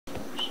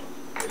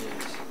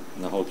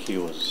And the whole key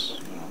was,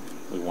 you know,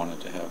 we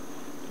wanted to have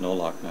no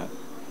lock nut,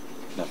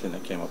 nothing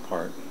that came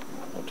apart,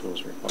 no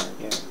tools required.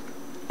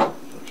 Yeah.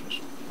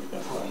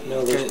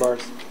 No loose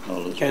bars. No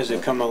loose Guys have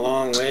bars. come a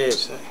long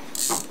ways.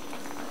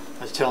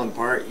 I was telling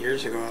Bart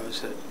years ago, I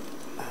was at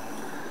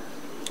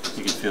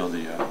You can feel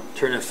the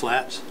Turner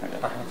Flats, I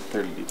got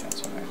 30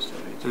 detents on there instead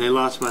of 18. and they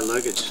lost my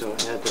luggage, so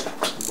I had to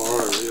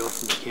borrow a reel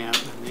from the camp.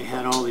 And they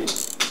had all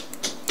these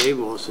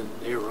Abels, and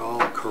they were all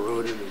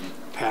corroded and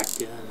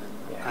packed in.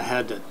 And I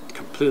had to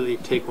completely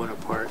take one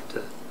apart to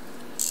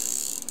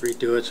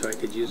redo it so I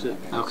could use it.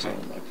 Okay.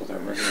 Like with our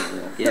regular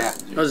reel. Yeah.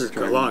 That was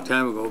a long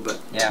time ago,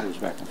 but Yeah. It moves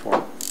back and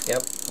forth.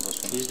 Yep.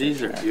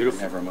 these are beautiful.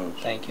 It never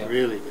moves. Thank you.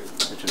 Really good.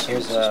 It just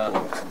Here's moves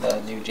the spool.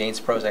 the new Jane's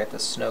Pros. I got the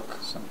Snook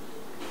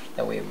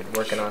that we've been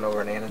working on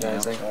over in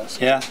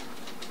anodizing. Yeah.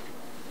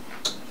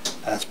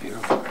 That's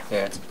beautiful.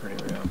 Yeah, it's a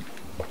pretty real.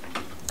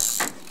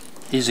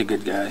 He's a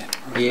good guy.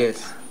 He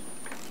is.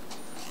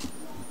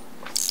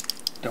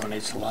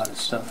 Donates a lot of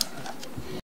stuff.